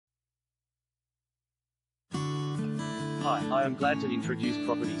Hi, I am glad to introduce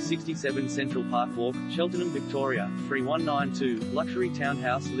property 67 Central Park Walk, Cheltenham, Victoria, 3192, luxury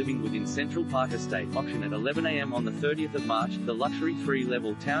townhouse living within Central Park Estate, auction at 11 a.m. on the 30th of March. The luxury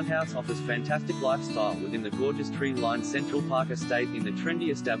 3-level townhouse offers fantastic lifestyle within the gorgeous tree-lined Central Park Estate in the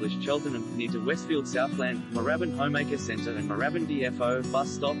trendy established Cheltenham, near to Westfield Southland, Moorabbin Homemaker Centre and Moorabbin DFO,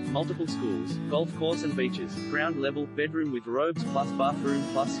 bus stop, multiple schools, golf course and beaches, ground level, bedroom with robes plus bathroom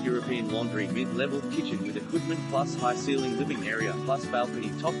plus European laundry, mid-level, kitchen with equipment plus high ceiling living area plus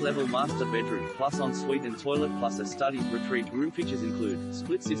balcony, top-level master bedroom plus ensuite and toilet plus a study, retreat room. Features include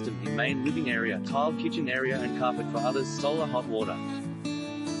split system in main living area, tiled kitchen area and carpet for others, solar hot water.